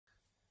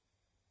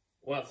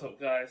What's up,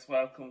 guys?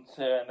 Welcome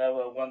to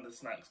another Wonder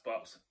Snacks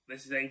box.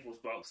 This is April's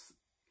box.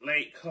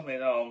 Late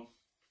coming on.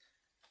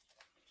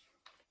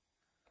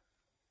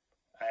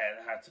 I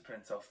had to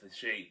print off the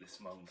sheet this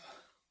month.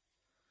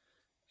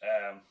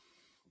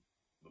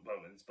 The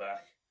button's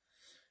back.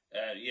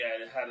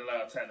 Yeah, it had a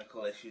lot of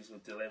technical issues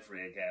with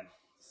delivery again.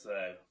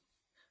 So,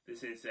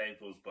 this is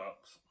April's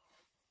box.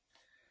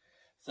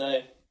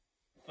 So,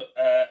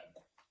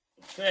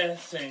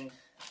 first thing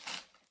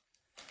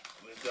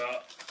we've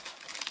got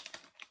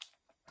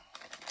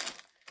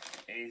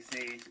is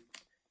these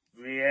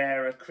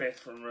Riera crisp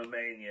from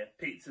Romania,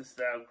 pizza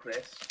style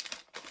crisp.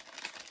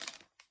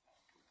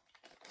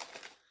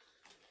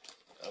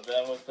 And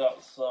then we've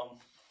got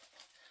some,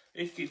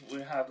 we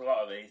had a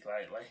lot of these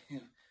lately.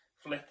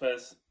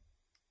 Flippers,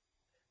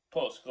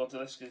 Portugal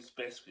delicious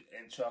biscuit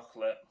in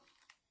chocolate.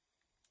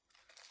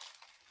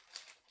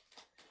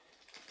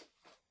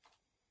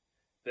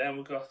 Then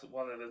we've got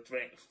one of the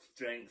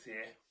drinks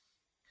here,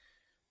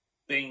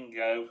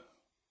 Bingo,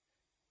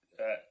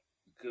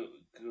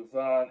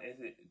 Guvan, is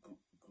it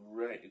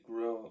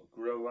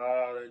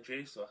Guavara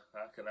juice, or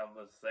how can I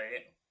say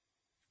it?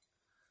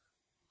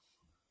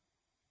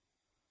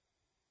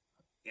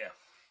 Yeah,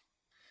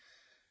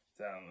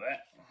 down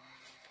there.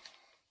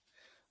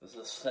 There's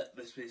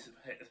this piece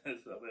of paper,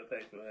 there's a bit of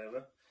paper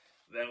over.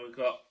 Then we've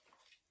got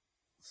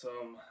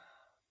some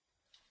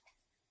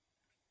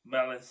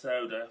melon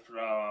soda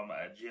from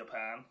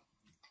Japan.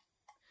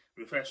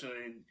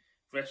 Refreshing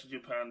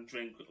Japan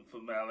drink for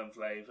melon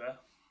flavour.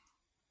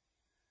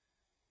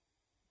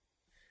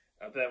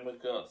 And then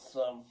we've got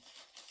some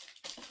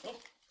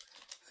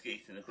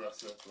skeeting across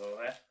the floor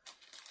there.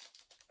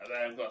 And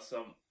then I've got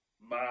some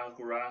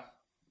Margra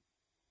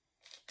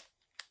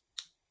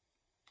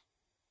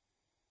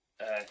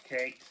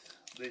cakes.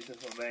 These are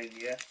from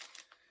Romania.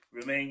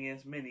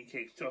 Romanian's mini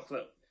cakes,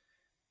 chocolate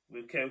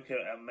with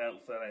cocoa and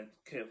milk filling,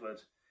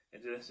 covered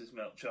in delicious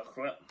milk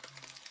chocolate.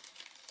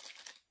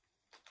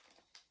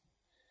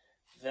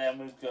 Then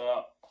we've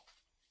got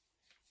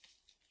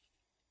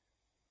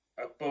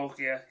a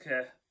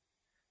Borgiaka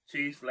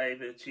cheese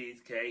flavoured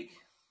cheesecake,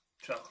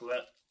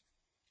 chocolate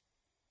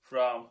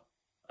from,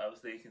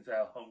 obviously you can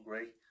tell,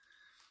 Hungary.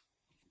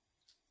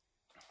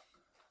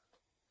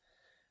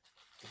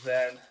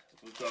 Then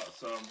we've got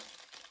some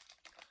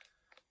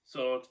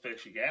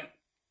swordfish again,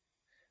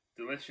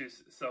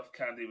 delicious soft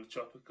candy with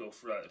tropical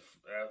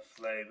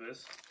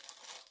flavours.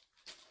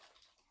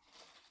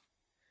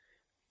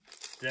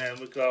 Then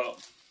we've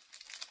got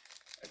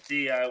a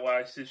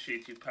DIY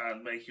sushi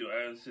Japan, make your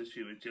own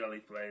sushi with jelly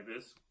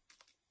flavours.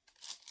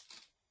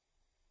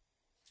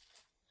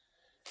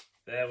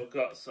 Then we've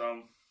got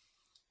some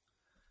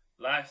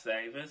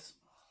Lifesavers.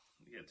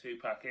 You get 2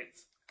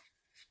 packets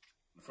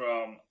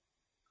from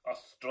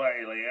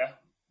Australia,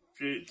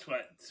 Fruit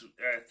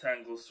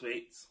Tangle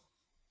Sweets.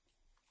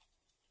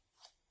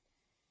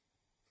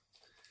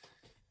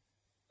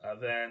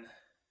 And then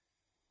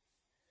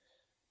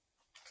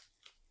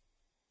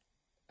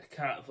a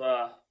Cat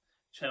Var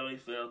cherry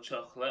filled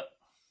chocolate.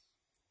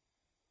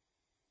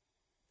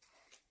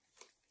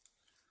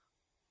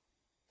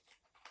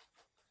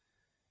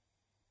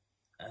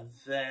 And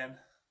then,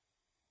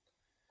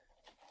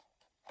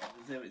 I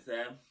presume it's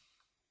them.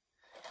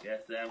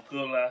 Yes,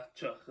 Gula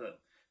chocolate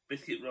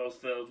biscuit rolls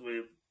filled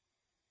with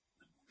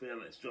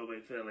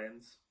strawberry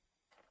fillings.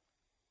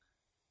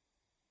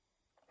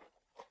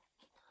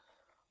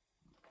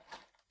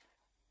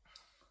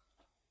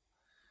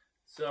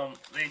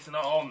 These are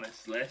not on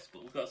this list,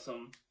 but we've got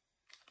some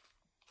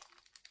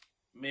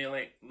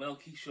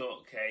milky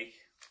shortcake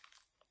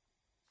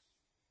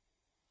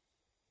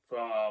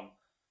from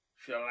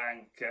Sri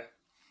Lanka.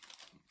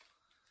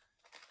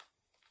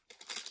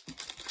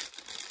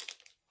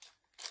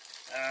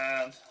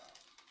 And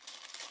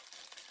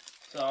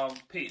some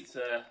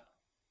pizza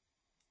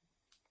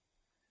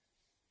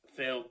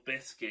filled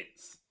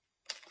biscuits.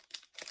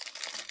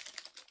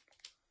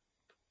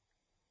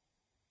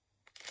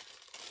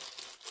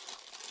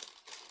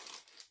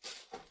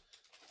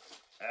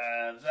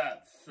 And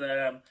that's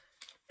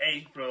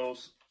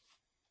April's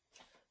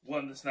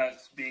Wonder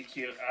Snacks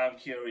I'm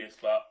Curious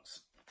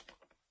box.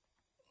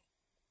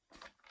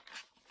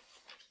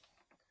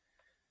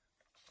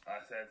 I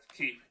said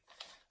keep.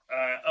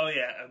 Oh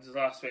yeah, and the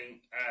last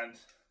thing, and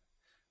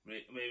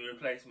my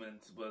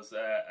replacement was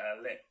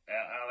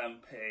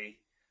LMP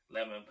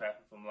lemon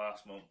pepper from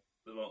last month,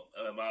 the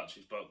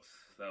March's box.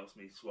 That was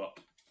me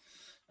swap.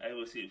 I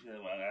will see if you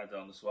want to add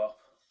on the swap.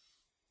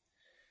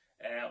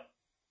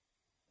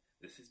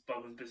 This is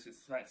Bob and Biscuit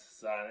Snacks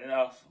signing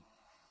off.